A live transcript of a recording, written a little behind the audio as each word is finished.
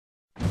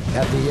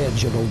at the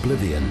edge of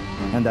oblivion.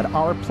 And that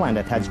our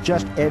planet has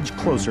just edged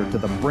closer to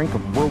the brink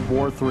of World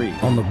War III.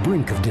 On the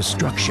brink of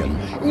destruction.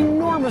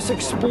 Enormous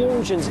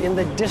explosions in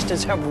the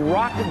distance have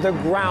rocked the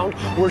ground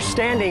we're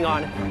standing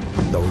on.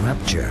 The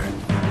rapture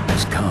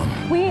has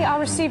come. We are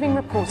receiving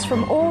reports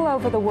from all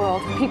over the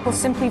world, people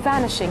simply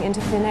vanishing into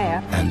thin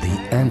air. And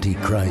the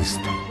Antichrist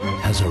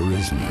has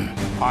arisen.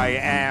 I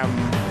am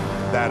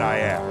that I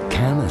am.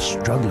 Can a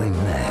struggling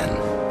man...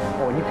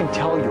 Oh, and you can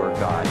tell your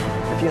God.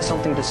 If he has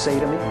something to say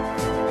to me,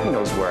 he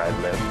knows where I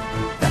live.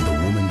 And the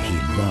woman he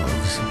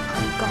loves...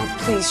 God,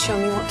 please show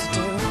me what to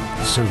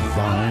do.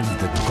 Survive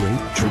the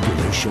Great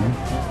Tribulation?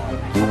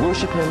 You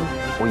worship him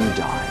or you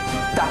die.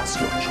 That's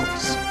your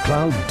choice.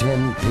 Cloud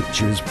 10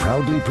 Pictures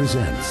proudly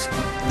presents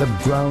the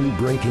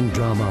groundbreaking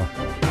drama,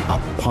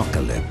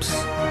 Apocalypse.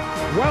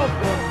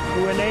 Welcome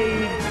to an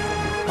age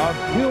of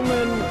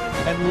human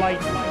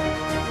enlightenment.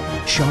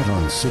 Shot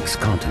on 6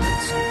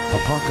 continents,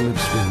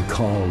 Apocalypse been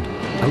called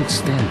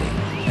outstanding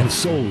and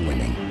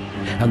soul-winning.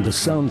 And the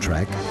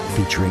soundtrack,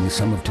 featuring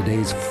some of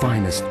today's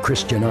finest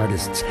Christian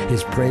artists,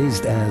 is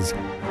praised as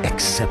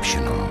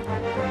exceptional.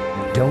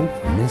 Don't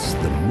miss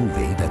the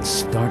movie that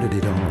started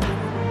it all.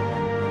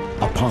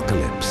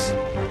 Apocalypse.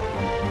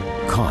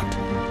 Caught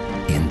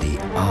in the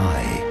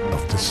eye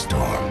of the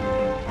storm.